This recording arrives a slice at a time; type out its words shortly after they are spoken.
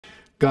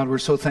God, we're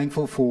so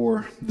thankful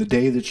for the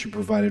day that you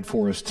provided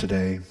for us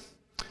today.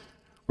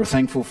 We're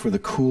thankful for the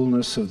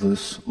coolness of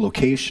this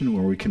location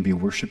where we can be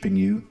worshiping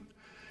you.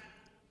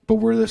 But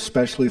we're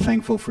especially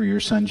thankful for your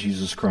Son,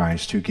 Jesus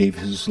Christ, who gave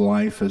his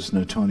life as an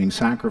atoning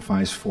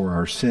sacrifice for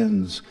our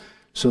sins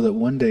so that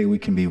one day we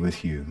can be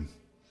with you.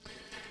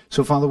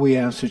 So, Father, we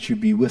ask that you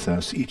be with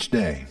us each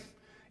day,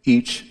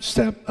 each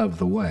step of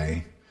the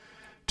way,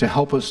 to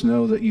help us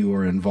know that you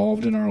are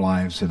involved in our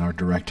lives and are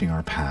directing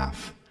our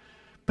path.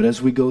 But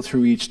as we go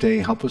through each day,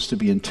 help us to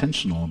be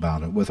intentional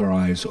about it with our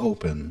eyes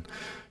open,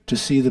 to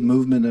see the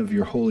movement of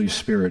your Holy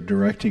Spirit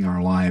directing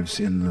our lives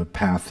in the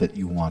path that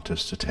you want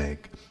us to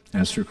take.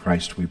 As through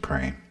Christ we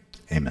pray.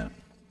 Amen.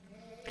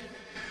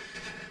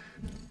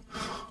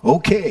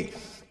 Okay.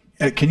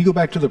 Can you go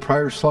back to the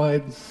prior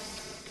slide,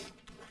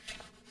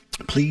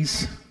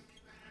 please?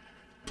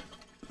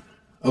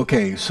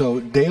 Okay, so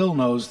Dale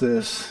knows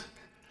this,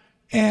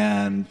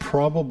 and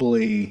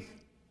probably,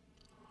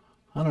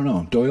 I don't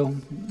know, Doyle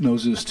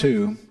knows this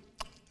too.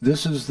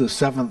 This is the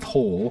 7th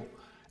hole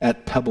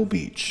at Pebble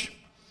Beach.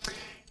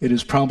 It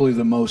is probably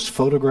the most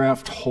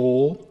photographed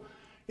hole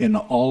in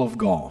all of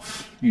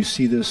golf. You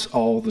see this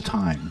all the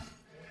time.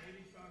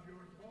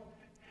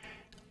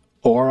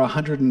 Or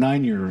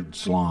 109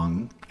 yards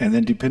long, and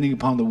then depending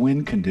upon the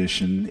wind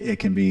condition, it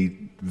can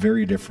be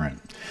very different.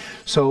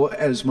 So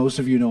as most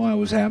of you know, I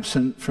was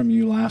absent from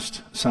you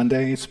last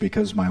Sunday. It's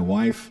because my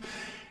wife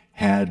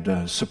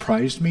had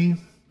surprised me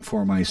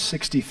for my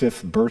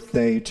 65th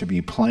birthday to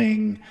be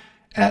playing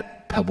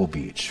at Pebble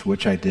Beach,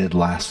 which I did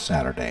last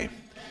Saturday.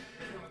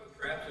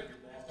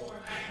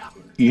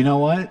 You know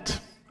what?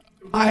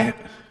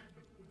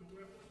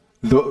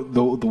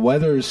 The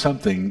weather is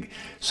something.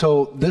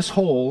 So this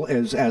hole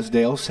is, as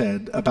Dale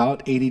said,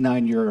 about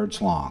 89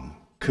 yards long.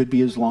 Could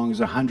be as long as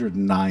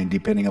 109,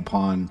 depending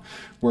upon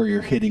where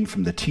you're hitting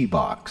from the tee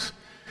box.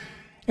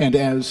 And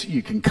as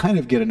you can kind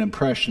of get an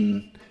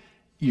impression,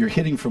 you're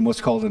hitting from what's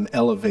called an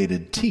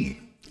elevated tee.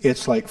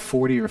 It's like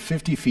 40 or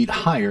 50 feet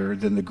higher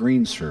than the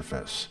green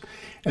surface.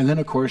 And then,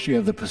 of course, you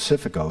have the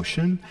Pacific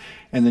Ocean,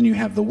 and then you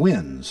have the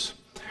winds.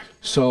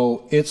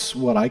 So it's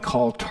what I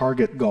call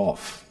target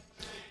golf.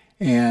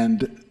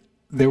 And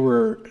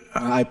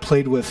I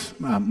played with,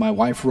 my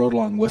wife rode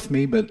along with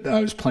me, but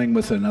I was playing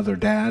with another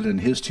dad and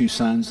his 2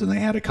 sons, and they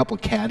had a couple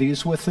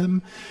caddies with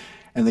them.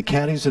 And the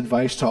caddy's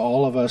advice to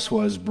all of us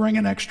was bring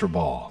an extra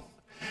ball.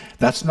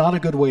 That's not a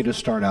good way to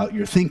start out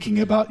your thinking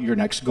about your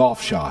next golf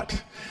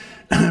shot.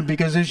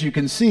 Because as you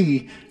can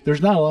see,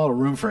 there's not a lot of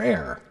room for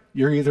error.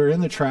 You're either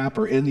in the trap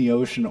or in the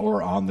ocean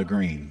or on the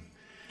green.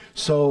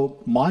 So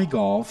my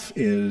golf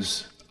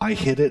is, I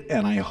hit it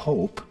and I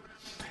hope.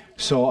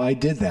 So I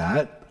did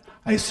that.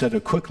 I said a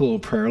quick little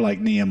prayer like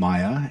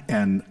Nehemiah,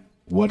 and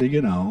what do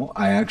you know?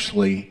 I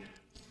actually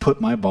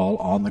put my ball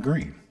on the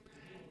green.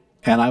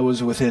 And I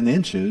was within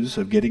inches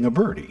of getting a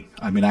birdie.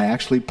 I mean, I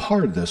actually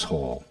parred this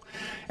hole.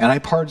 And I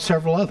parred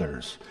several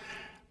others.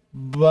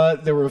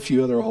 But there were a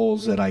few other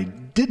holes that I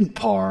didn't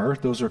par.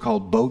 Those are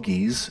called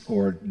bogeys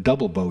or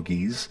double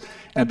bogeys.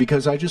 And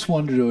because I just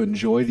wanted to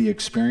enjoy the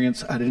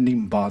experience, I didn't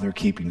even bother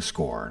keeping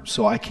score.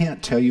 So I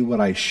can't tell you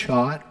what I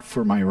shot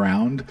for my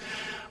round,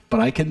 but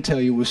I can tell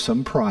you with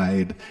some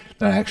pride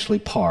that I actually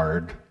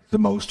parred the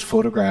most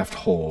photographed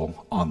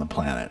hole on the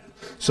planet.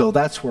 So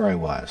that's where I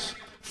was.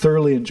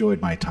 Thoroughly enjoyed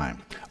my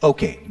time.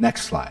 Okay,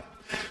 next slide.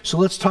 So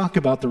let's talk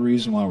about the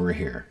reason why we're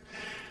here.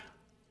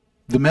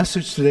 The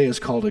message today is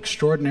called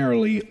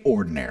Extraordinarily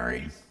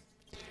Ordinary,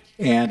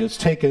 and it's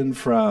taken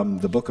from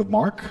the book of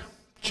Mark,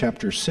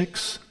 chapter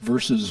 6,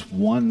 verses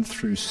 1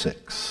 through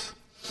 6.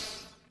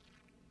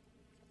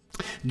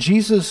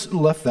 Jesus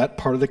left that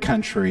part of the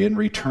country and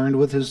returned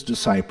with his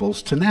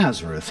disciples to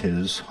Nazareth,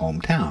 his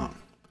hometown.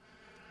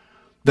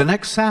 The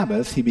next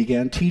Sabbath, he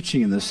began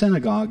teaching in the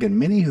synagogue, and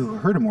many who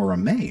heard him were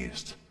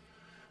amazed.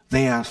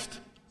 They asked,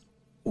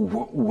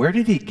 where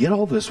did he get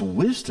all this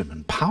wisdom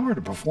and power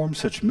to perform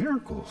such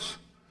miracles?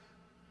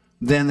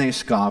 Then they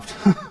scoffed,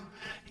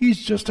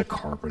 he's just a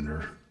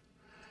carpenter,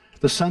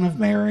 the son of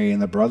Mary and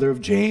the brother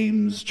of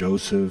James,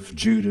 Joseph,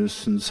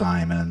 Judas, and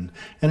Simon,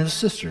 and his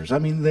sisters. I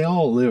mean, they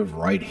all live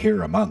right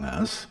here among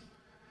us.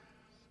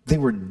 They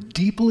were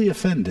deeply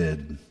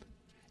offended,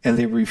 and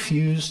they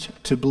refused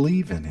to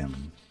believe in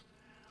him.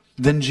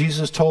 Then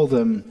Jesus told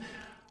them,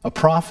 a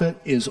prophet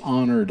is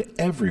honored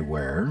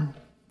everywhere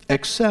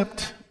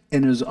except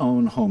in his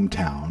own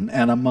hometown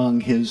and among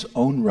his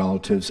own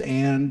relatives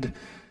and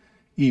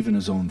even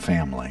his own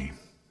family.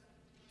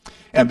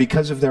 And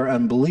because of their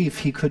unbelief,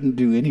 he couldn't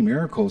do any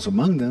miracles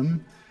among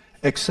them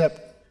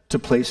except to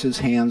place his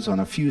hands on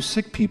a few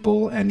sick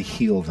people and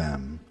heal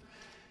them.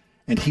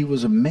 And he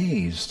was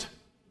amazed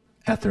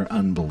at their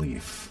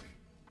unbelief.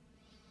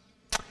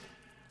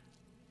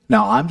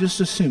 Now, I'm just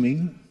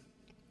assuming,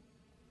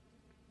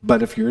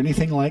 but if you're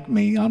anything like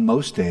me, on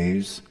most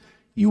days,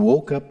 you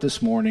woke up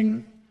this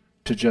morning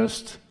to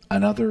just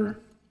another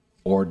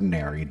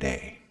ordinary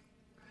day.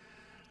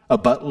 A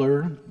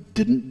butler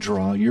didn't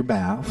draw your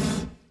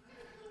bath,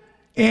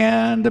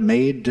 and a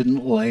maid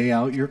didn't lay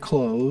out your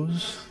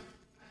clothes.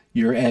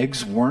 Your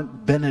eggs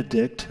weren't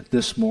Benedict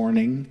this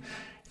morning,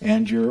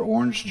 and your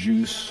orange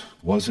juice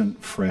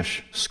wasn't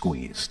fresh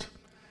squeezed.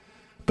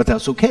 But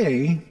that's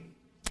okay,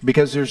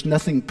 because there's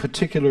nothing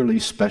particularly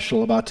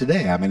special about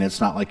today. I mean,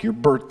 it's not like your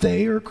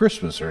birthday or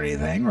Christmas or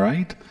anything,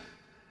 right?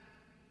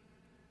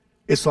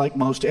 It's like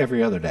most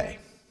every other day,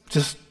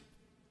 just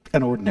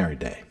an ordinary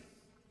day.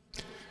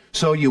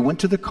 So you went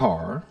to the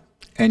car,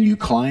 and you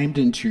climbed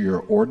into your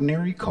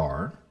ordinary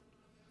car.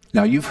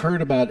 Now, you've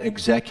heard about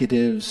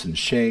executives and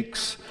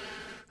sheikhs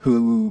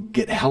who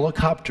get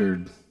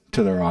helicoptered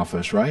to their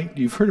office, right?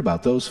 You've heard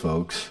about those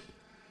folks.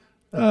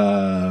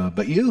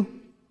 But you?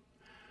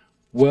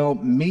 Well,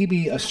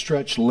 maybe a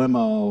stretch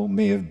limo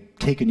may have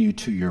taken you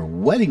to your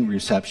wedding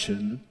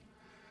reception,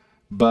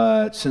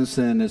 but since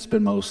then it's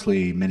been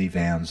mostly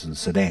minivans and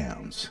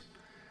sedans.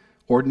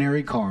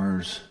 Ordinary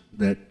cars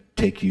that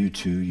take you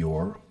to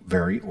your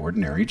very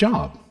ordinary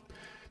job.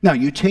 Now,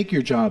 you take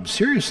your job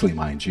seriously,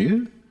 mind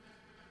you,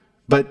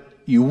 but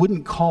you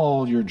wouldn't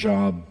call your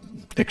job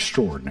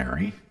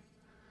extraordinary.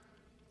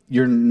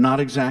 You're not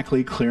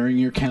exactly clearing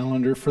your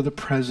calendar for the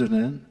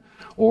president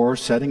or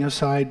setting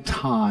aside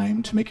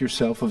time to make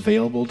yourself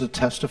available to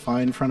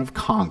testify in front of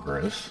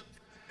Congress.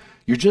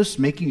 You're just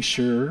making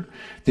sure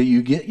that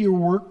you get your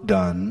work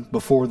done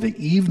before the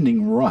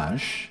evening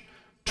rush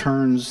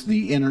turns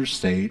the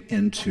interstate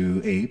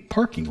into a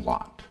parking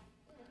lot.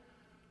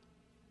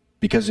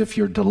 Because if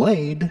you're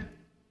delayed,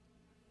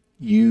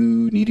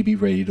 you need to be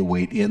ready to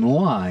wait in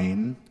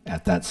line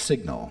at that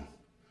signal,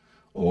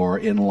 or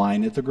in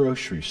line at the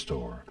grocery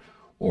store,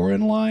 or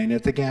in line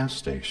at the gas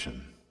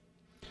station.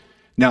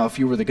 Now, if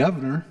you were the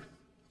governor,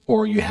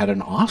 or you had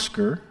an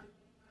Oscar,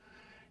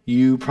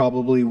 you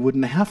probably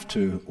wouldn't have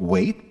to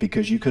wait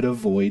because you could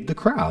avoid the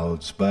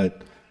crowds.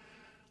 But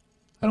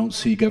I don't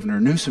see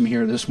Governor Newsom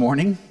here this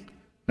morning,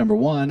 number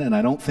one, and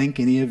I don't think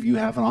any of you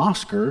have an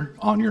Oscar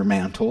on your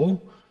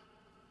mantle.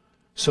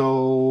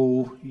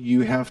 So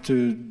you have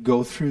to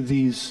go through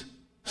these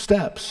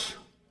steps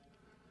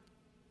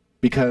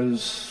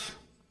because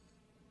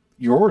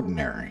you're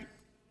ordinary.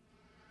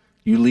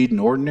 You lead an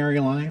ordinary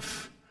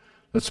life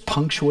that's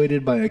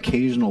punctuated by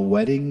occasional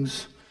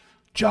weddings,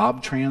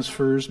 job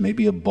transfers,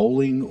 maybe a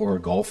bowling or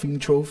a golfing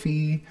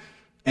trophy,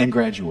 and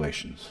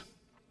graduations.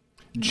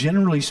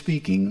 Generally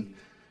speaking,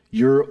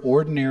 your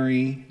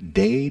ordinary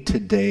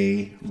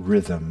day-to-day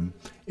rhythm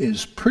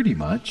is pretty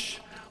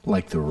much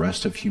like the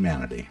rest of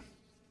humanity.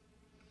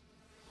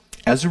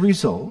 As a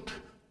result,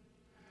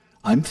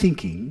 I'm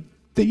thinking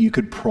that you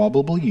could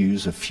probably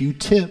use a few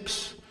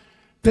tips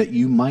that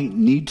you might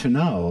need to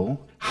know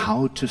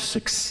how to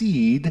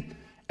succeed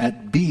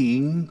at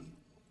being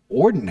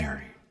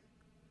ordinary.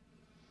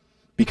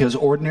 Because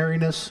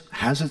ordinariness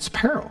has its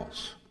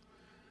perils.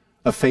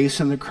 A face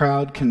in the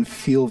crowd can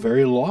feel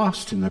very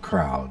lost in the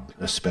crowd,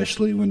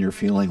 especially when you're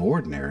feeling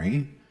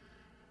ordinary.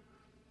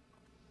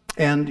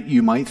 And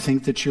you might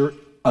think that you're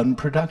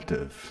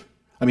unproductive.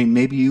 I mean,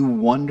 maybe you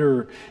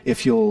wonder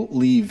if you'll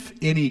leave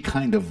any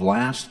kind of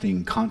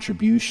lasting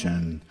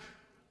contribution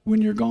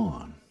when you're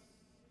gone.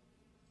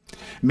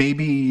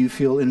 Maybe you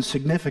feel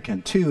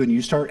insignificant too, and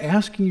you start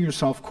asking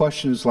yourself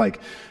questions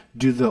like,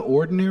 do the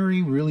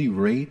ordinary really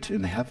rate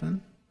in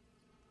heaven?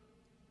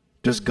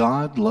 Does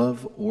God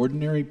love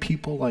ordinary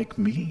people like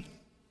me?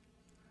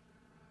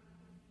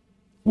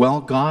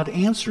 Well, God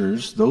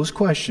answers those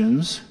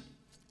questions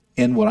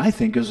in what I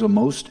think is a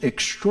most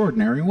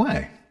extraordinary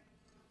way.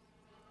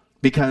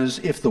 Because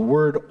if the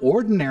word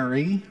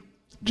ordinary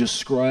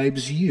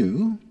describes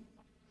you,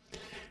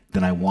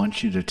 then I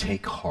want you to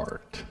take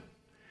heart,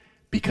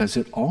 because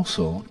it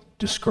also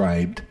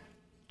described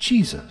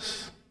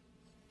Jesus.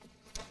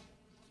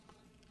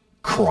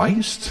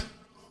 Christ?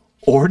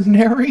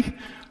 Ordinary?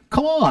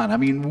 Come on. I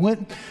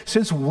mean,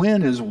 since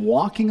when is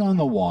walking on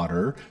the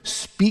water,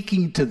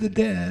 speaking to the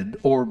dead,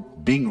 or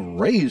being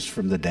raised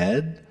from the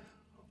dead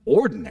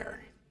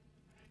ordinary?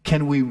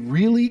 Can we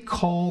really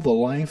call the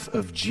life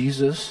of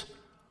Jesus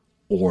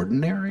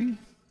ordinary?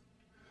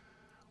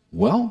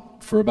 Well,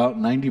 for about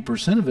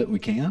 90% of it we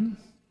can.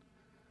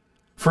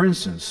 For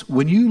instance,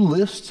 when you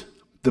list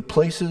the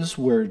places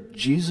where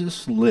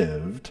Jesus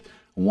lived,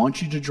 I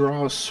want you to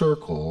draw a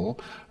circle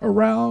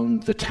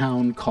around the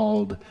town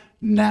called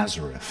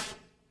Nazareth.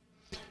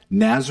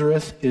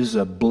 Nazareth is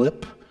a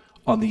blip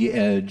on the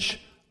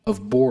edge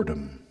of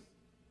boredom.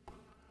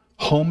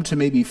 Home to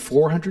maybe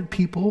 400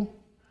 people,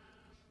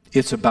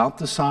 it's about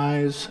the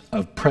size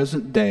of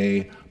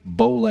present-day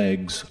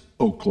Bowlegs,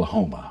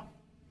 Oklahoma.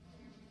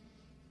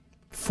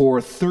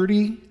 For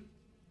 30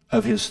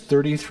 of his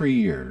 33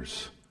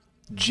 years,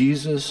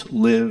 Jesus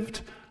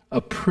lived a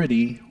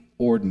pretty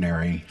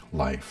ordinary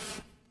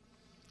life.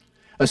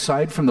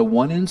 Aside from the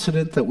one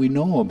incident that we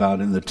know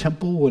about in the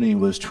temple when he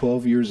was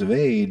 12 years of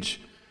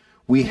age,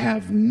 we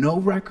have no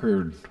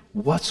record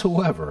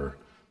whatsoever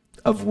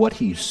of what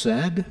he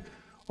said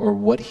or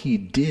what he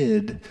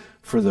did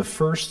for the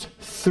first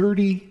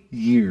 30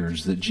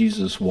 years that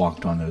Jesus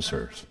walked on this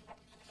earth.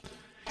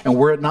 And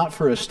were it not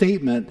for a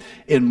statement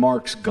in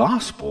Mark's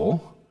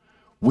gospel,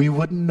 we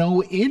wouldn't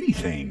know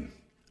anything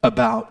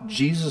about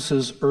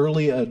Jesus'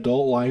 early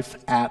adult life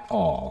at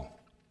all.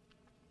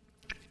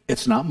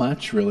 It's not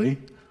much, really.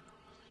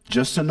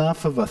 Just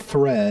enough of a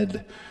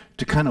thread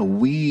to kind of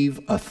weave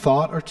a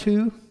thought or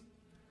two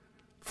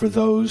for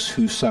those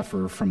who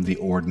suffer from the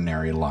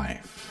ordinary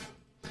life.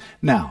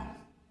 Now,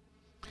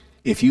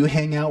 if you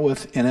hang out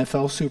with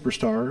NFL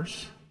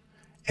superstars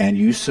and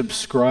you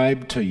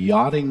subscribe to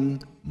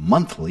Yachting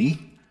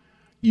Monthly,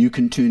 you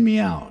can tune me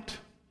out.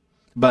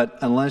 But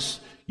unless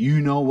you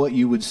know what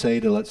you would say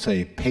to, let's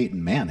say,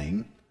 Peyton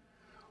Manning,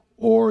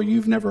 or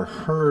you've never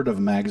heard of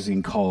a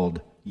magazine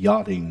called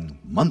Yachting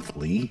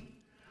Monthly,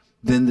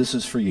 then this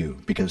is for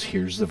you, because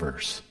here's the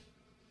verse.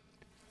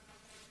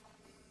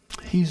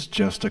 He's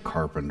just a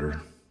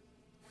carpenter.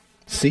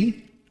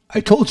 See? I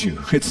told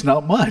you, it's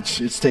not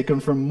much. It's taken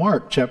from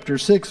Mark chapter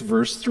 6,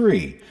 verse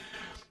 3.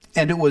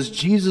 And it was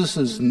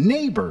Jesus'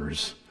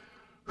 neighbors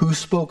who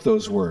spoke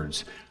those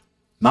words,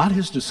 not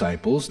his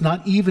disciples,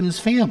 not even his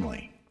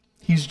family.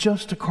 He's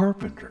just a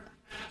carpenter.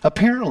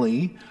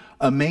 Apparently,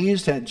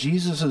 amazed at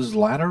Jesus'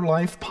 latter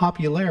life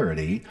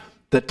popularity,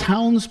 the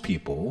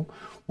townspeople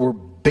were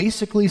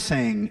basically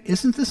saying,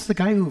 isn't this the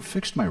guy who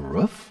fixed my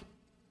roof?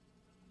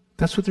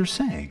 That's what they're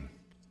saying.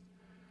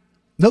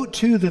 Note,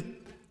 too, that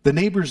the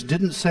neighbors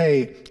didn't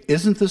say,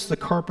 isn't this the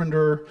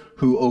carpenter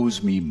who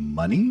owes me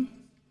money?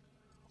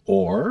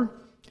 Or,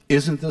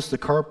 isn't this the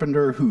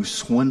carpenter who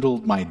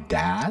swindled my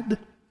dad?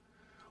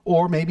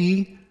 Or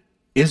maybe,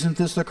 isn't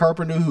this the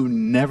carpenter who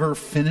never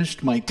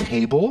finished my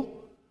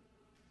table?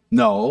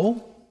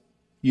 No,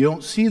 you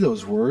don't see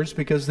those words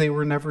because they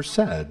were never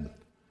said.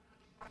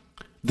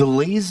 The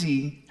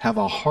lazy have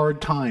a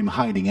hard time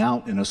hiding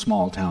out in a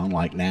small town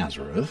like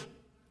Nazareth.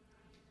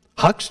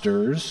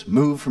 Hucksters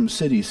move from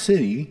city to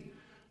city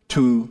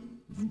to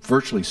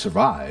virtually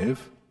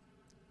survive.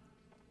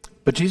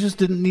 But Jesus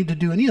didn't need to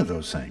do any of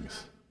those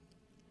things.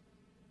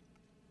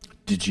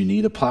 Did you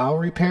need a plow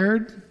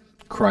repaired?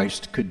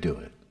 Christ could do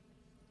it.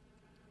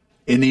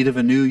 In need of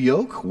a new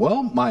yoke?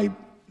 Well, my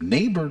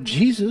neighbor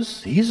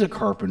Jesus, he's a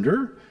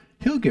carpenter.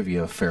 He'll give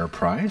you a fair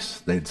price,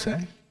 they'd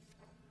say.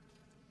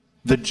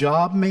 The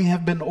job may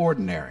have been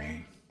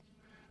ordinary,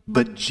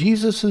 but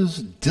Jesus'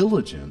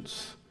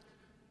 diligence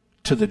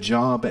to the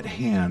job at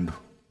hand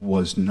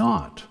was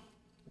not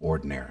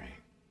ordinary.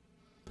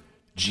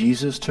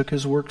 Jesus took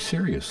his work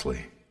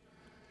seriously.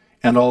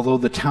 And although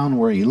the town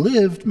where he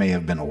lived may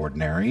have been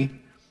ordinary,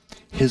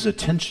 his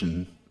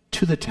attention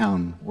to the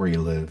town where he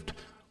lived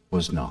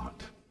was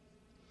not.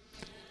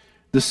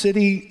 The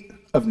city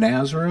of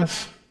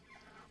Nazareth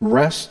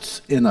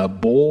rests in a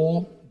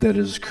bowl that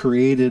is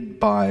created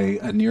by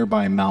a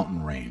nearby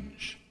mountain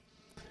range.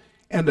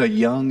 And a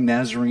young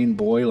Nazarene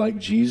boy like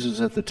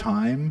Jesus at the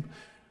time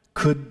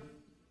could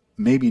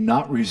maybe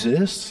not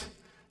resist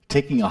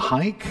taking a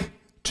hike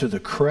to the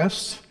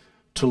crest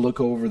to look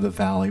over the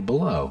valley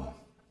below.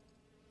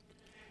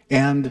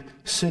 And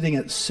sitting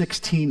at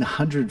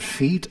 1,600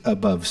 feet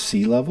above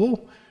sea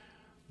level,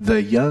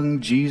 the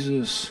young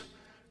Jesus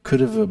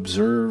could have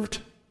observed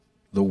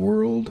the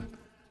world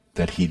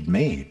that he'd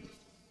made.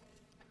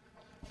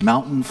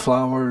 Mountain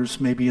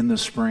flowers maybe in the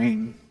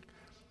spring,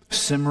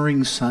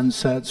 simmering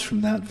sunsets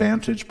from that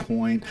vantage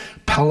point,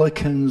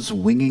 pelicans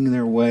winging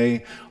their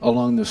way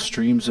along the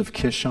streams of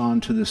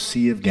Kishon to the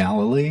Sea of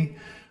Galilee,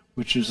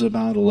 which is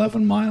about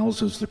 11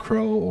 miles as the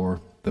crow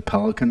or the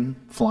pelican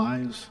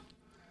flies.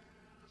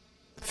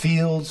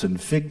 Fields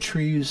and fig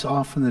trees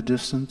off in the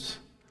distance.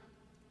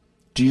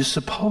 Do you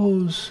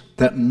suppose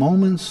that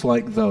moments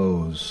like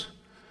those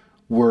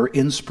were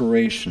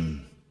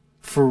inspiration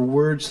for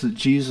words that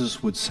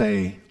Jesus would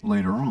say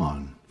later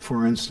on?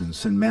 For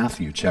instance, in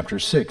Matthew chapter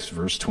 6,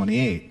 verse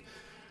 28,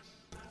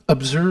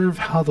 observe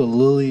how the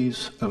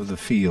lilies of the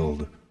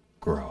field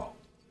grow.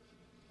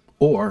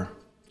 Or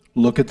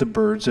look at the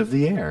birds of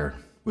the air,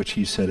 which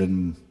he said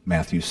in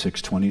Matthew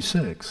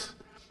 6:26.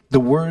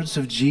 The words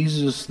of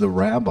Jesus, the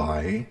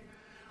rabbi,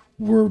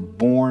 were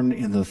born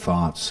in the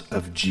thoughts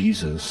of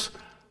Jesus,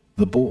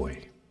 the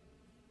boy.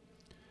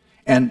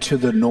 And to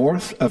the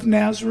north of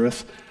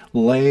Nazareth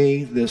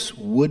lay this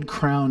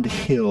wood-crowned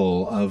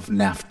hill of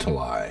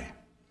Naphtali.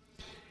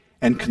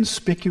 And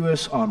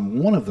conspicuous on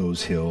one of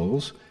those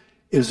hills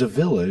is a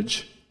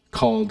village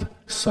called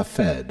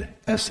Safed,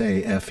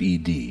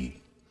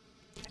 S-A-F-E-D.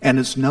 And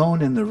it's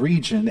known in the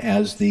region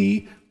as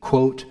the,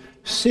 quote,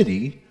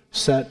 city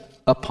set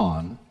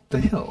upon the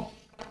hill.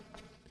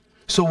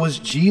 So was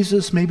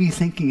Jesus maybe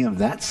thinking of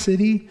that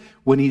city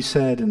when he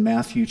said in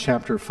Matthew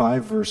chapter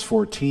 5, verse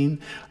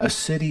 14, a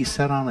city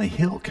set on a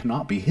hill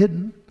cannot be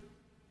hidden?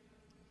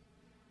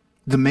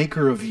 The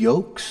maker of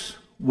yokes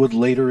would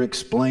later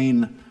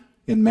explain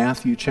in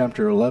Matthew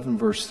chapter 11,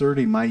 verse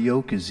 30, my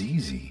yoke is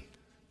easy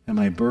and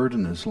my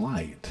burden is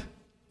light.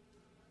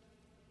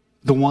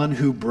 The one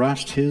who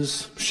brushed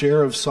his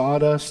share of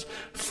sawdust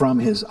from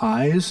his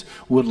eyes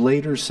would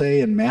later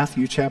say in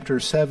Matthew chapter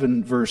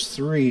 7, verse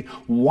 3,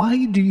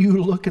 why do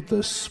you look at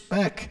the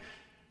speck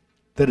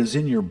that is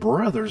in your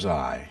brother's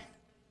eye,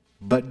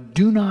 but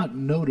do not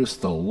notice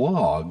the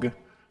log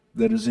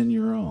that is in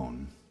your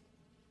own?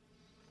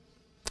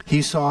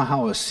 He saw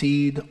how a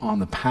seed on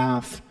the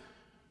path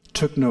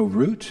took no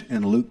root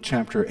in Luke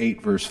chapter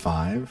 8, verse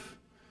 5,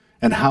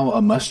 and how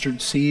a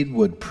mustard seed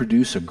would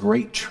produce a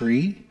great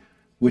tree,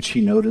 which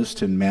he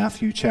noticed in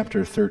Matthew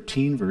chapter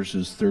 13,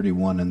 verses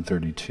 31 and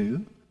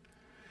 32.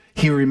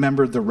 He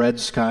remembered the red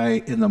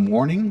sky in the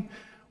morning,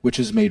 which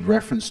is made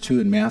reference to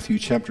in Matthew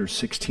chapter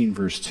 16,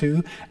 verse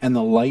 2, and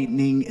the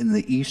lightning in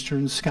the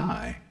eastern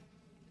sky,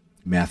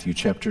 Matthew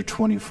chapter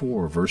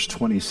 24, verse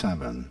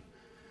 27.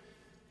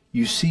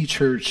 You see,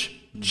 church,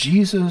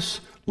 Jesus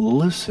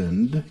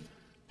listened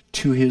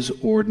to his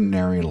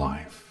ordinary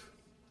life.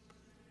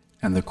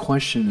 And the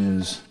question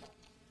is,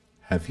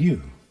 have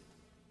you?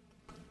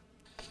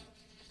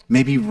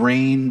 Maybe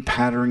rain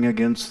pattering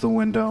against the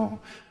window,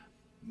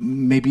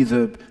 maybe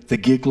the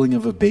giggling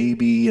of a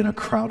baby in a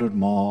crowded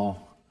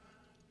mall,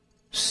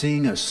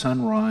 seeing a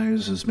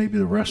sunrise as maybe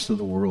the rest of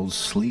the world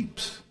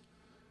sleeps.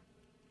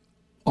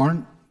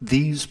 Aren't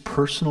these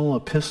personal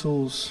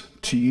epistles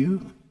to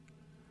you?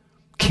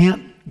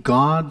 Can't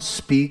God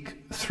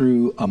speak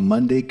through a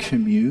Monday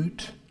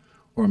commute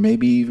or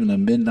maybe even a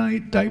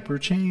midnight diaper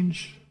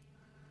change?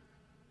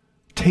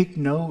 Take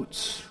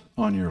notes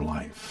on your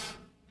life.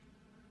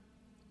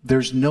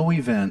 There's no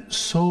event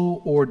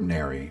so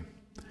ordinary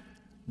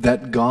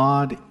that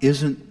God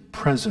isn't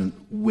present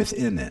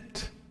within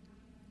it,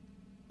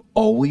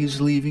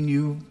 always leaving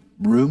you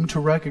room to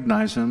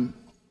recognize him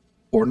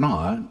or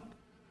not.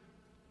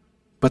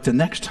 But the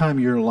next time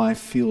your life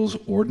feels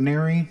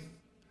ordinary,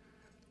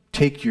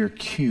 take your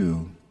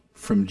cue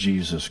from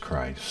Jesus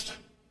Christ.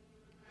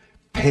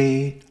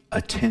 Pay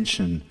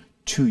attention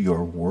to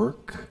your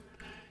work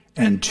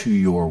and to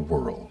your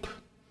world.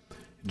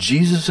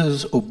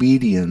 Jesus'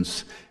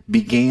 obedience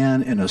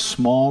began in a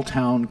small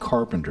town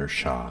carpenter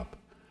shop,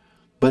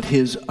 but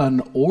his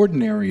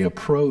unordinary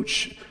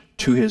approach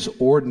to his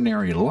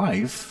ordinary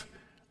life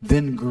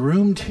then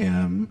groomed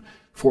him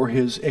for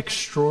his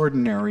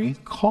extraordinary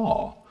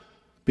call.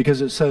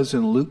 Because it says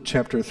in Luke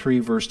chapter 3,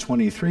 verse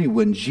 23,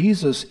 when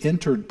Jesus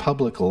entered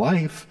public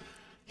life,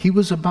 he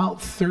was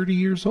about 30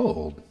 years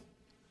old.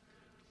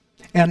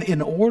 And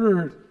in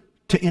order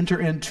to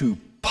enter into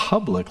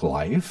public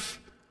life,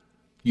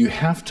 you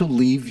have to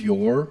leave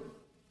your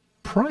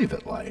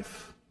private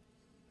life.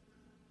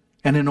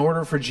 And in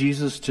order for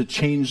Jesus to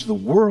change the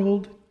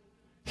world,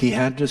 he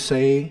had to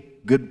say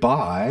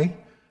goodbye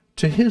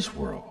to his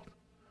world.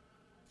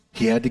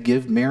 He had to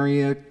give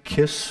Mary a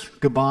kiss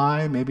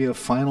goodbye, maybe a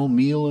final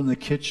meal in the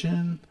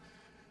kitchen,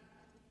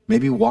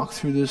 maybe walk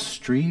through the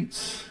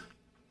streets.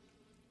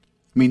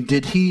 I mean,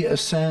 did he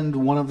ascend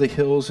one of the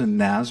hills in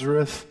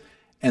Nazareth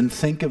and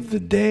think of the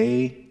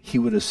day he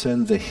would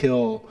ascend the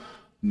hill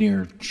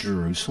near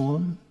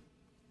Jerusalem?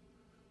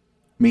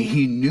 I mean,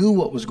 he knew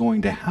what was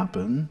going to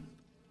happen.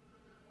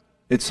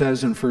 It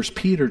says in 1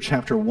 Peter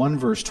chapter 1,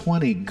 verse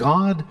 20,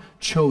 God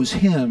chose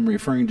him,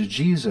 referring to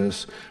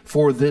Jesus,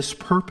 for this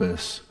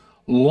purpose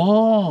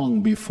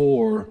long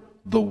before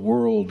the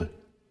world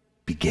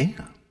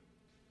began.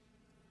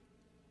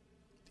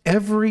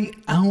 Every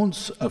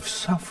ounce of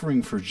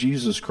suffering for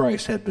Jesus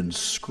Christ had been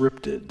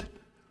scripted.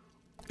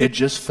 It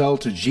just fell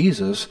to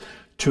Jesus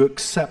to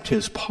accept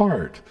his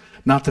part.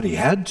 Not that he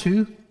had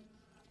to.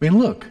 I mean,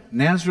 look,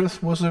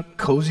 Nazareth was a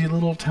cozy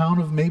little town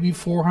of maybe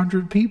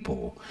 400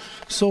 people.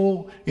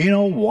 So,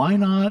 why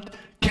not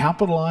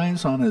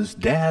capitalize on his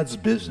dad's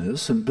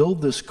business and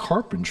build this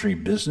carpentry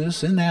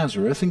business in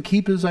Nazareth and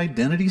keep his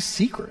identity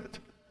secret?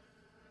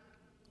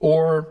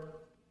 Or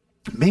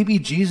maybe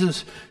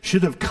Jesus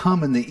should have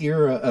come in the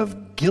era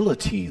of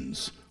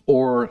guillotines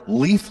or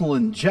lethal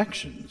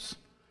injections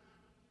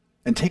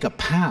and take a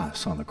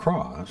pass on the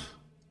cross.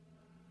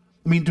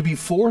 I mean, to be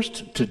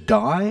forced to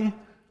die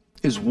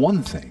is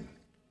one thing,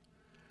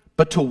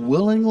 but to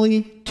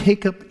willingly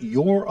take up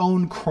your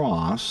own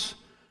cross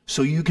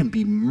so you can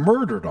be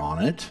murdered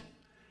on it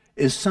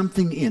is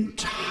something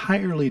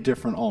entirely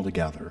different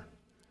altogether.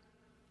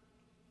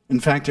 In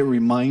fact, it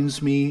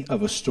reminds me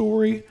of a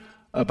story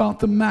about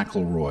the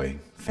McElroy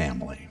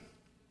family.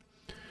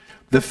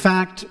 The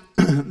fact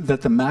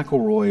that the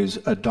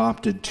McElroys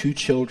adopted 2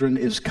 children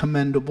is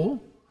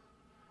commendable,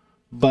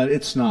 but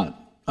it's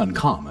not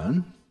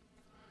uncommon.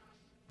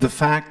 The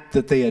fact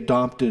that they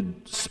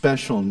adopted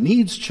special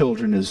needs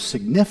children is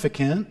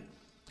significant,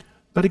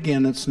 but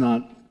again, it's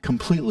not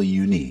completely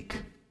unique.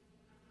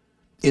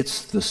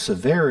 It's the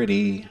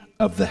severity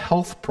of the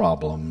health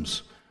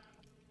problems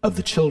of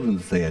the children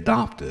that they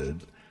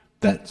adopted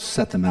that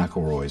set the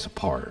McElroys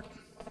apart.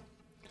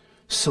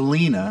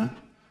 Selena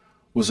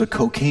was a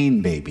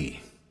cocaine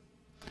baby.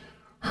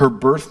 Her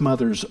birth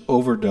mother's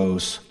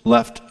overdose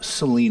left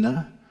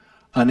Selena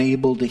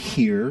unable to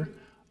hear,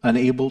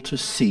 unable to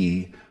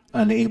see,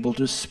 unable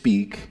to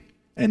speak,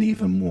 and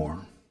even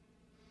more.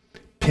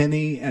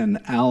 Penny and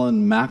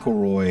Alan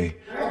McElroy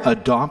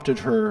adopted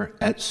her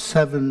at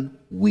 7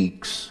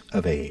 weeks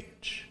of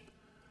age.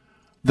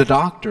 The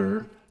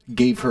doctor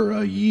gave her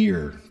a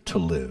year to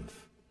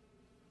live.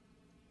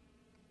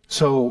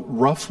 So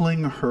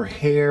ruffling her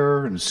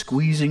hair and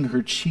squeezing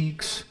her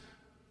cheeks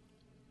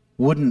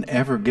wouldn't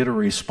ever get a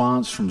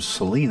response from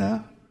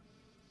Selena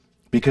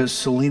because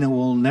Selena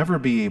will never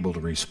be able to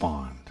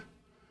respond.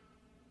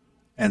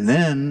 And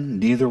then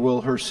neither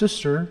will her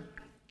sister,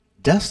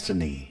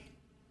 Destiny,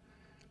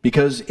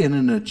 because in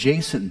an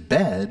adjacent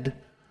bed,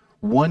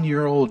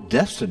 1-year-old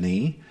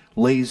Destiny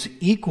lays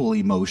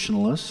equally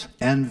motionless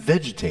and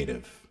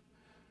vegetative.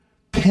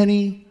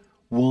 Penny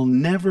will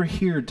never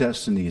hear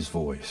Destiny's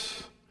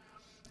voice.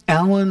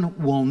 Alan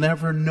will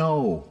never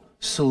know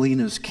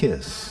Selena's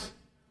kiss.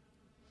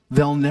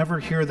 They'll never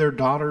hear their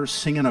daughters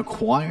sing in a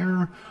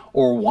choir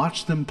or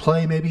watch them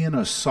play maybe in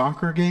a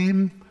soccer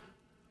game.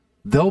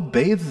 They'll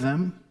bathe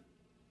them.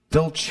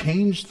 They'll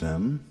change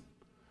them.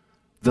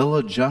 They'll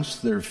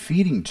adjust their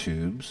feeding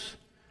tubes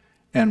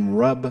and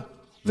rub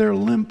their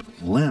limp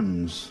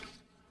limbs.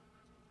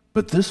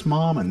 But this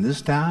mom and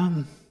this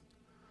dad,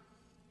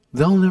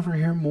 they'll never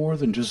hear more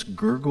than just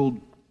gurgled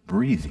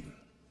breathing.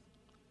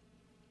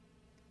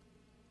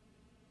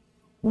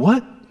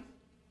 What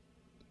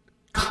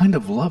kind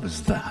of love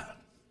is that?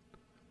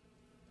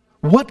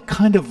 What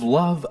kind of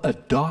love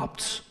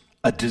adopts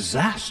a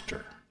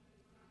disaster?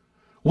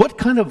 What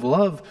kind of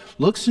love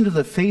looks into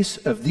the face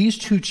of these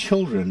two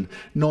children,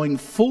 knowing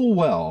full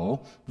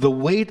well the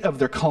weight of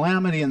their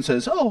calamity, and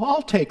says, "Oh,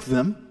 I'll take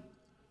them"?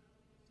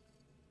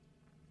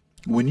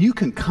 When you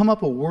can come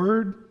up a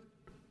word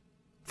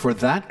for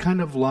that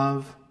kind of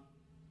love,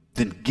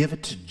 then give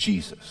it to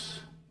Jesus.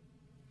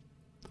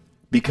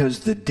 Because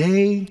the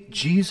day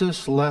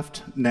Jesus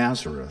left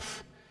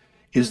Nazareth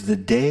is the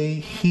day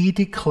he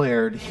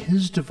declared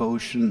his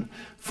devotion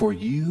for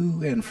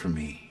you and for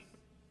me.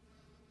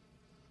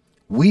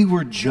 We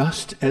were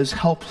just as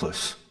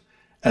helpless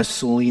as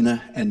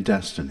Selena and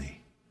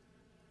Destiny,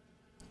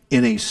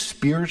 in a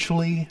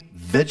spiritually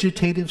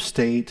vegetative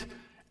state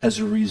as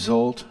a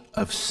result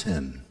of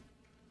sin.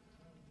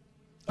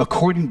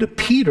 According to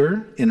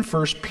Peter, in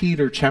 1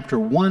 Peter chapter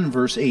 1,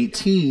 verse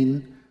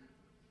 18,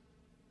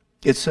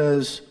 it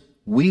says,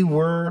 we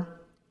were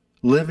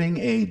living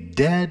a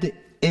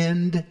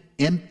dead-end,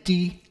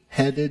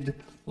 empty-headed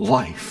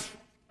life.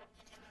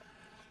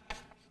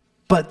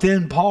 But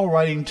then Paul,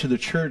 writing to the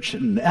church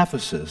in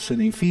Ephesus in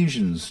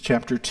Ephesians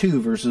chapter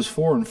 2, verses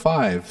 4 and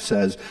 5,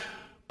 says,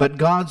 but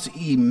God's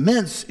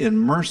immense in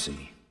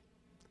mercy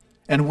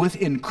and with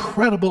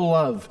incredible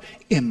love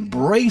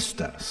embraced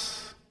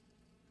us.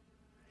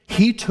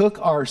 He took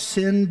our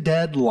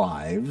sin-dead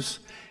lives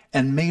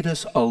and made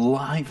us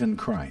alive in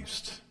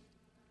Christ.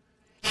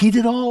 He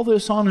did all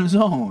this on his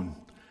own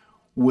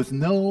with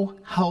no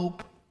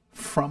help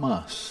from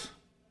us.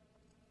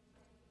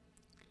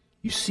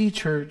 You see,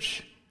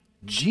 church,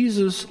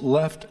 Jesus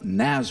left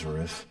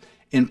Nazareth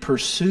in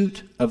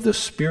pursuit of the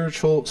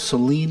spiritual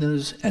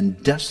Selenas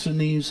and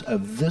Destinies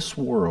of this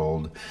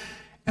world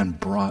and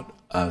brought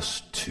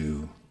us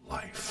to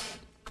life.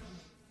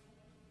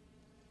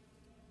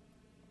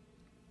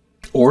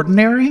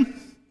 Ordinary?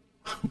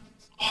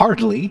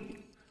 Hardly.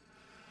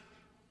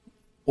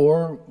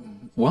 Or,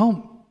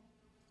 well,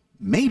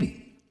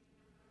 maybe.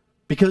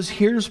 Because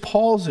here's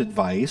Paul's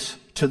advice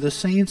to the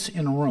saints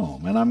in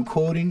Rome, and I'm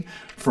quoting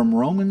from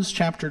Romans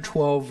chapter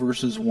 12,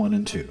 verses 1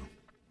 and 2.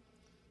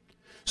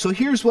 So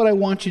here's what I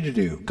want you to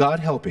do, God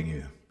helping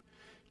you.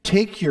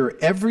 Take your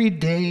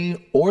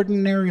everyday,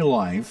 ordinary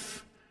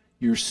life,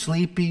 your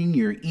sleeping,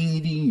 your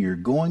eating, your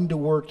going to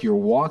work, your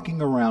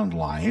walking around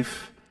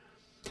life,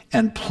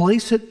 and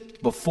place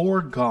it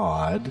before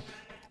God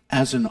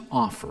as an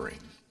offering.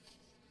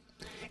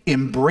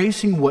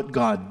 Embracing what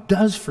God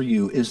does for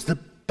you is the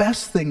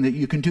best thing that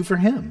you can do for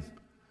him.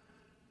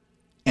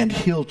 And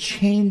he'll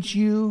change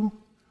you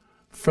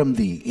from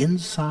the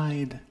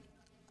inside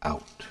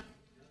out.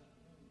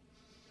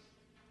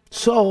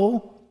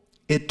 So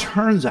it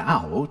turns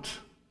out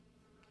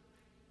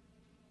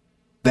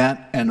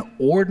that an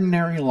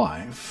ordinary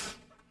life,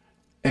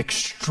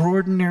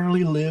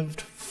 extraordinarily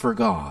lived for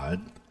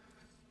God,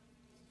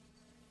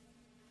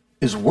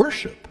 is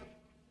worship.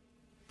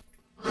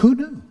 Who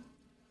knew?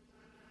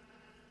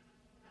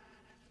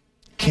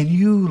 Can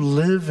you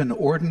live an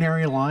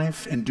ordinary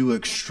life and do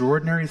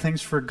extraordinary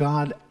things for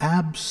God?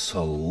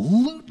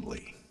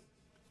 Absolutely.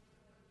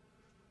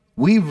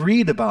 We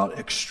read about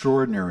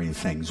extraordinary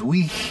things.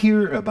 We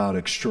hear about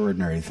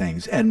extraordinary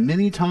things. And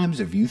many times,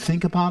 if you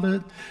think about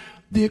it,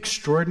 the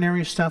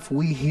extraordinary stuff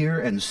we hear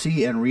and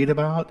see and read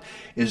about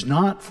is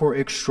not for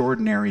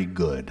extraordinary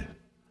good.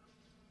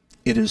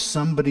 It is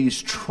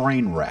somebody's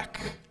train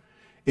wreck.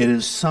 It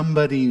is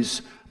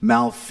somebody's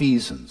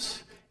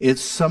malfeasance.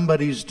 It's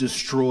somebody's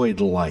destroyed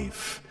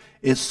life.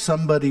 It's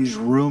somebody's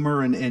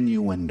rumor and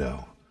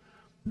innuendo.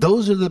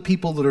 Those are the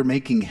people that are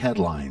making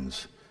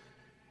headlines.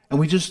 And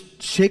we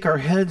just shake our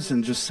heads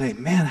and just say,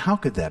 man, how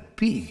could that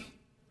be?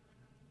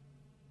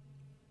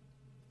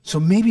 So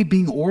maybe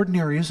being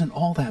ordinary isn't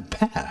all that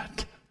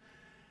bad.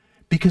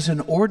 Because an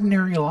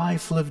ordinary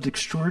life lived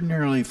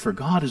extraordinarily for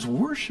God is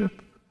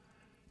worship.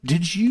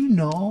 Did you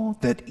know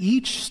that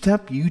each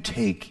step you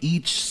take,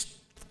 each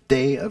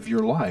day of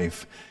your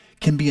life,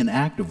 can be an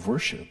act of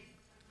worship?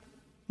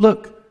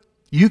 Look,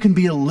 you can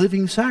be a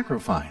living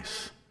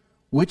sacrifice,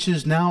 which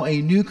is now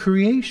a new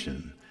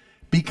creation,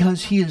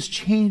 because he is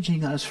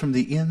changing us from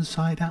the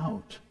inside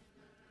out.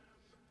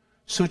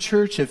 So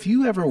church, if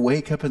you ever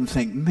wake up and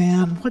think,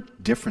 man,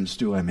 what difference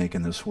do I make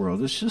in this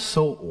world? It's just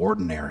so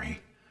ordinary.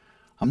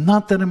 I'm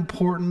not that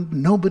important.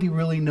 Nobody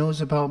really knows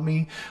about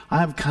me. I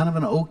have kind of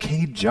an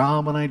okay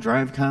job and I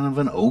drive kind of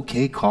an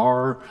okay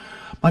car.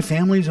 My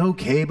family's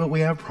okay, but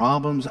we have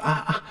problems.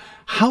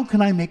 How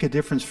can I make a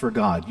difference for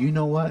God? You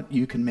know what?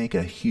 You can make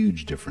a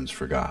huge difference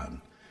for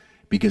God.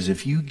 Because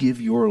if you give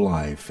your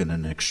life in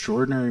an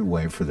extraordinary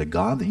way for the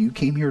God that you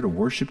came here to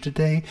worship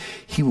today,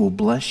 he will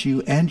bless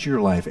you and your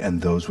life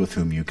and those with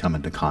whom you come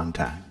into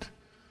contact.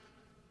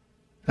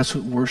 That's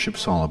what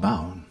worship's all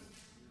about.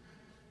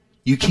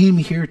 You came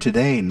here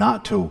today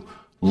not to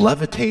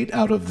levitate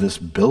out of this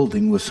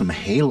building with some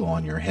halo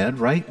on your head,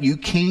 right? You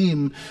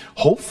came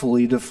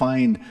hopefully to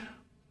find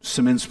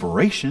some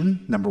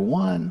inspiration, number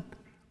one,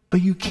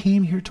 but you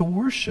came here to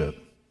worship.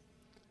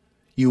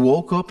 You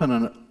woke up on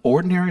an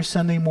ordinary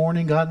Sunday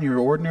morning, got in your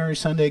ordinary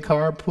Sunday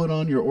car, put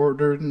on your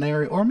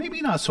ordinary, or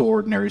maybe not so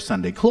ordinary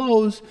Sunday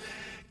clothes,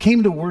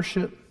 came to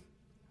worship,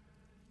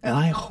 and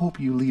I hope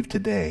you leave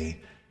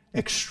today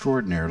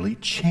extraordinarily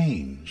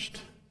changed,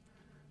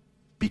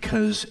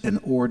 because an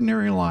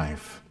ordinary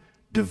life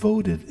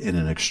devoted in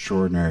an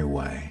extraordinary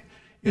way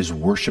is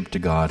worship to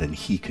God, and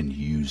he can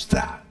use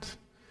that.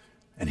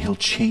 And he'll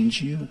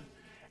change you,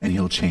 and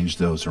he'll change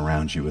those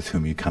around you with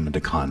whom you come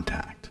into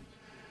contact.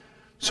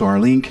 So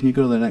Arlene, can you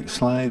go to the next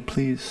slide,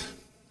 please?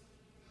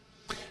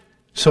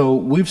 So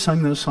we've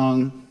sung this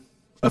song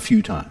a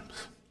few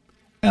times.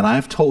 And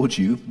I've told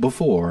you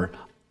before,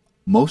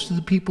 most of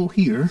the people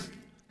here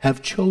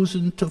have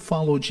chosen to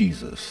follow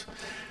Jesus.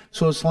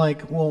 So it's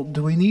like, well,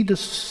 do we need to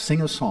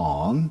sing a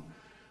song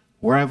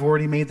where I've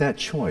already made that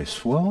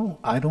choice? Well,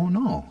 I don't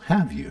know.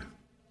 Have you?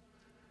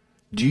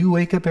 Do you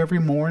wake up every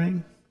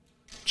morning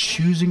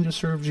choosing to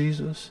serve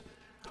Jesus?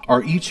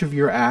 Are each of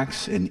your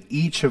acts and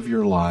each of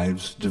your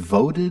lives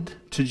devoted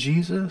to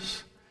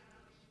Jesus?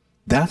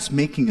 That's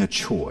making a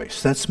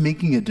choice. That's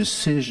making a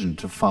decision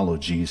to follow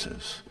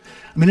Jesus.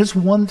 I mean, it's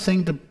one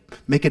thing to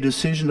make a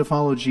decision to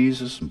follow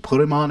Jesus and put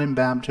him on in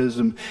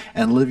baptism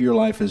and live your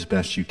life as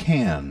best you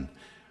can.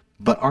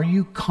 But are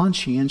you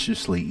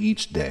conscientiously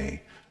each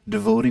day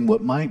devoting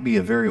what might be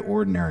a very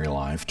ordinary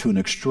life to an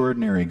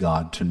extraordinary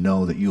God to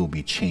know that you will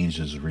be changed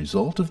as a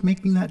result of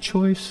making that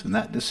choice and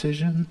that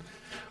decision?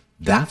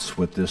 That's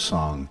what this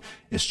song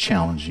is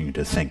challenging you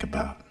to think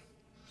about.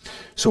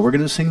 So we're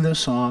going to sing this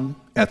song.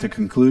 At the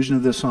conclusion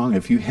of this song,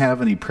 if you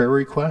have any prayer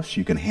requests,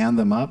 you can hand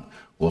them up.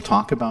 We'll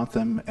talk about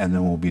them, and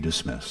then we'll be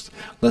dismissed.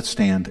 Let's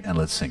stand and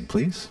let's sing,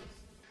 please.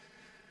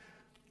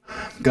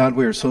 God,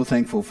 we are so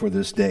thankful for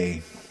this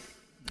day.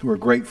 We're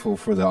grateful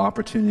for the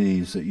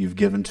opportunities that you've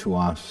given to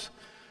us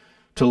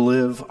to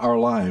live our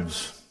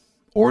lives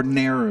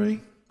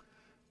ordinarily,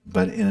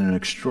 but in an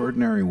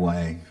extraordinary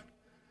way.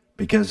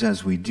 Because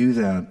as we do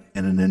that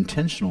in an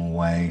intentional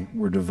way,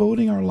 we're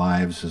devoting our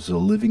lives as a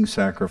living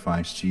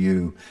sacrifice to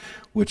you,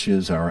 which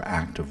is our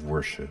act of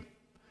worship.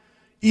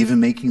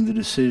 Even making the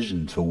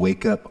decision to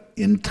wake up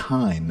in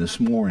time this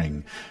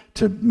morning,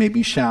 to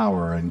maybe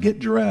shower and get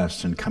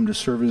dressed and come to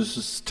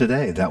services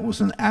today, that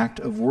was an act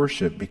of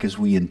worship because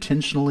we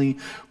intentionally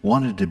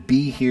wanted to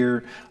be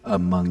here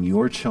among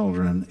your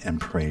children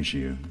and praise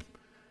you.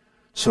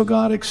 So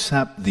God,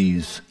 accept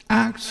these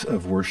acts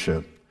of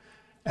worship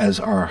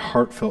as our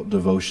heartfelt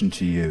devotion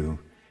to you,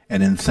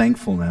 and in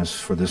thankfulness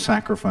for the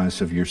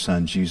sacrifice of your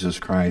Son, Jesus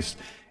Christ,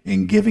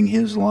 in giving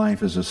his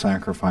life as a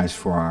sacrifice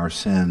for our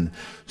sin,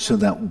 so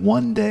that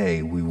one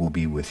day we will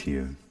be with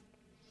you.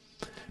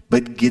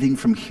 But getting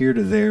from here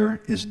to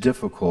there is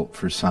difficult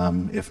for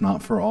some, if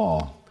not for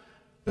all,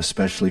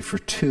 especially for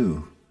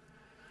two.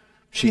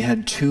 She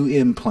had 2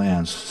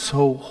 implants,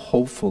 so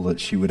hopeful that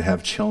she would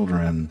have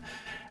children,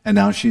 and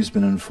now she's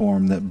been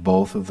informed that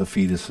both of the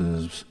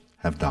fetuses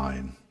have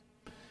died.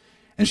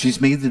 And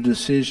she's made the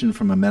decision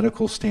from a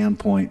medical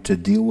standpoint to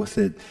deal with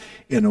it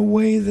in a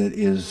way that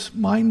is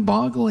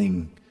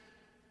mind-boggling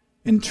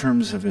in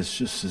terms of it's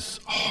just this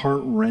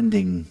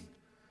heart-rending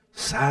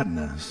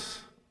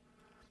sadness.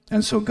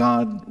 And so,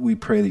 God, we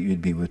pray that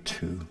you'd be with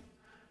 2.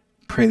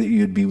 Pray that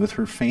you'd be with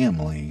her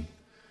family.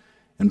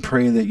 And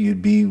pray that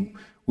you'd be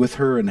with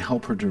her and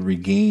help her to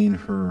regain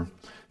her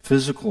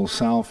physical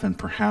self and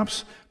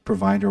perhaps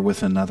provide her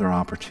with another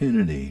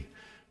opportunity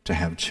to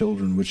have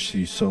children, which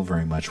she so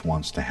very much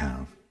wants to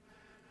have.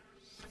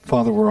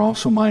 Father, we're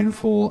also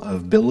mindful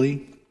of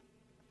Billy,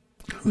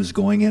 who's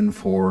going in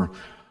for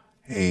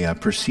a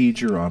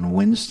procedure on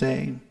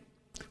Wednesday.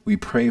 We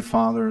pray,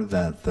 Father,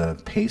 that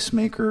the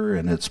pacemaker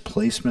and its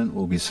placement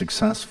will be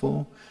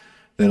successful,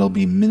 that it'll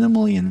be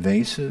minimally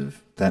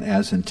invasive, that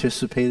as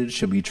anticipated,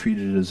 she'll be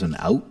treated as an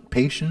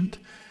outpatient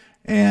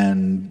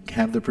and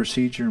have the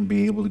procedure and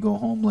be able to go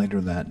home later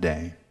that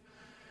day.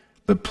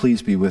 But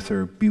please be with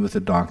her, be with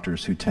the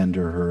doctors who tend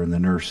to her and the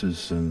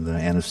nurses and the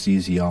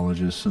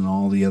anesthesiologists and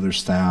all the other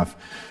staff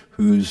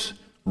whose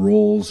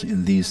roles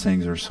in these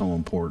things are so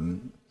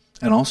important.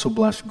 And also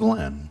bless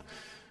Glenn,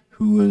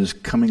 who is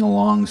coming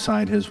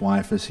alongside his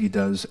wife as he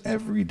does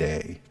every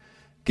day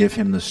Give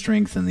him the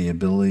strength and the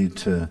ability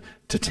to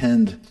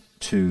tend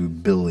to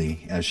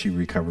Billy as she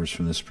recovers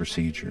from this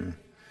procedure.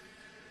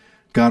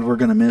 God, we're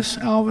going to miss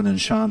Alvin and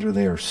Chandra.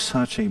 They are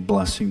such a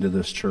blessing to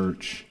this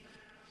church.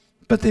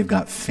 But they've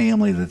got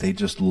family that they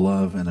just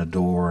love and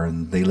adore,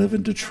 and they live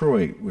in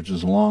Detroit, which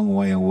is a long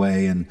way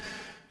away, and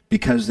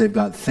because they've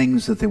got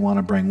things that they want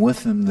to bring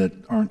with them that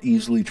aren't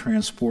easily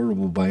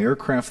transportable by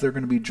aircraft, they're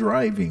going to be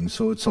driving,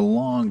 so it's a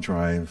long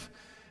drive,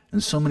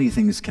 and so many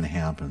things can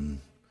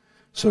happen.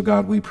 So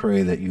God, we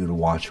pray that you would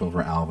watch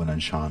over Alvin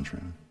and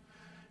Chandra.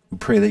 We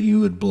pray that you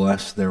would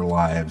bless their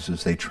lives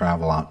as they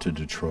travel out to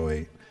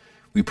Detroit.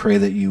 We pray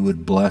that you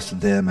would bless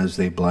them as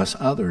they bless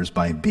others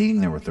by being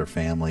there with their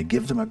family.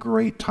 Give them a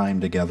great time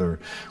together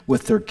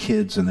with their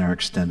kids and their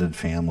extended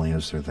family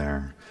as they're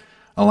there.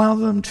 Allow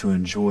them to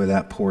enjoy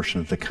that portion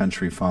of the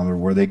country, Father,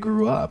 where they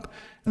grew up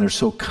and they're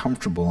so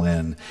comfortable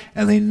in,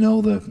 and they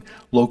know the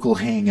local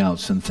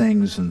hangouts and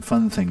things and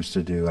fun things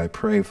to do. I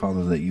pray,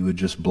 Father, that you would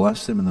just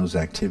bless them in those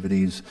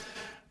activities,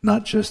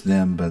 not just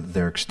them, but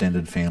their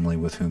extended family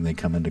with whom they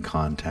come into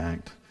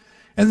contact.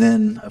 And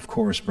then, of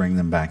course, bring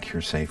them back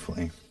here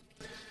safely.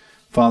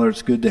 Father,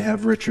 it's good to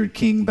have Richard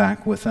King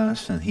back with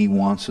us, and he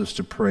wants us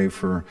to pray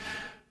for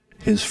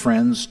his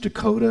friends,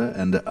 Dakota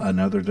and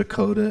another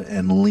Dakota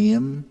and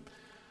Liam.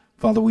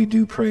 Father, we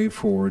do pray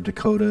for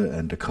Dakota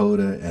and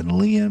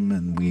Liam,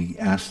 and we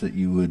ask that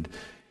you would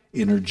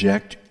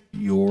interject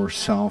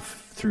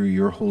yourself through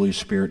your Holy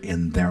Spirit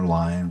in their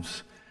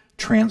lives.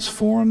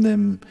 Transform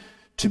them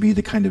to be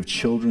the kind of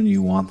children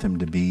you want them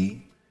to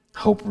be.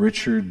 Help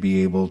Richard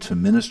be able to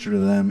minister to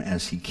them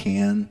as he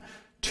can,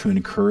 to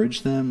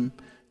encourage them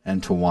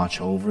and to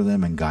watch over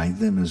them and guide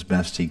them as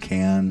best he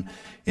can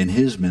in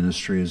his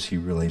ministry as he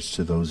relates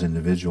to those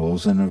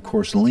individuals. And of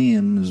course,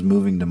 Liam is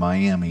moving to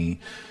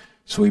Miami.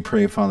 So we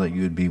pray, Father, that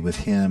you would be with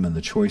him and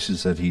the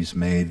choices that he's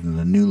made and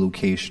the new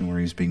location where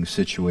he's being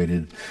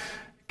situated.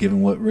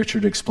 Given what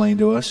Richard explained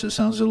to us, it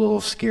sounds a little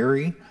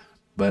scary,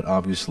 but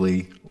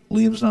obviously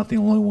Liam's not the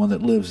only one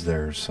that lives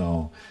there.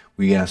 So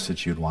we ask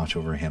that you'd watch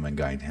over him and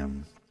guide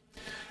him.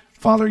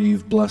 Father,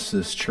 you've blessed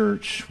this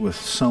church with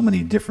so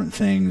many different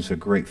things, a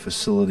great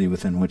facility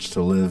within which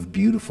to live,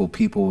 beautiful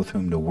people with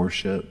whom to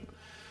worship,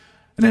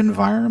 an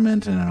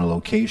environment and a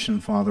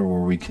location, Father, where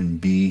we can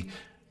be,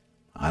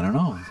 I don't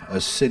know, a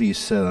city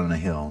set on a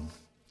hill.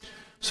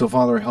 So,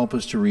 Father, help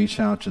us to reach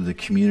out to the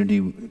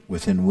community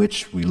within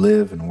which we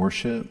live and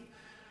worship.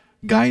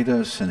 Guide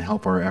us and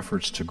help our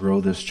efforts to grow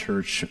this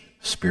church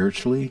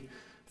spiritually,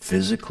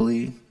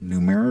 physically,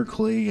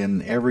 numerically,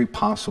 in every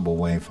possible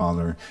way,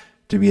 Father,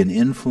 to be an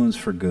influence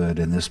for good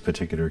in this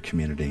particular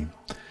community.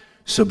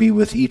 So be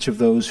with each of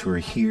those who are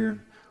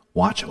here.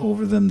 Watch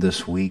over them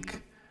this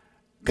week.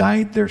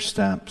 Guide their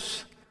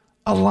steps.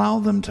 Allow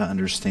them to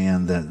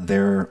understand that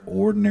their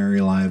ordinary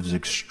lives,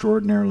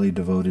 extraordinarily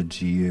devoted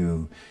to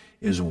you,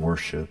 is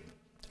worship.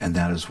 And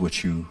that is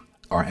what you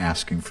are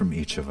asking from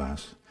each of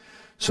us.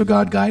 So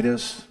God, guide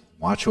us,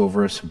 watch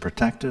over us, and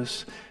protect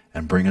us,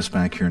 and bring us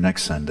back here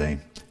next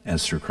Sunday.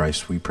 As through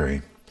Christ we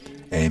pray.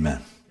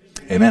 Amen.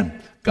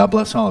 Amen. God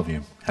bless all of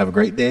you. Have a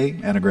great day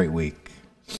and a great week.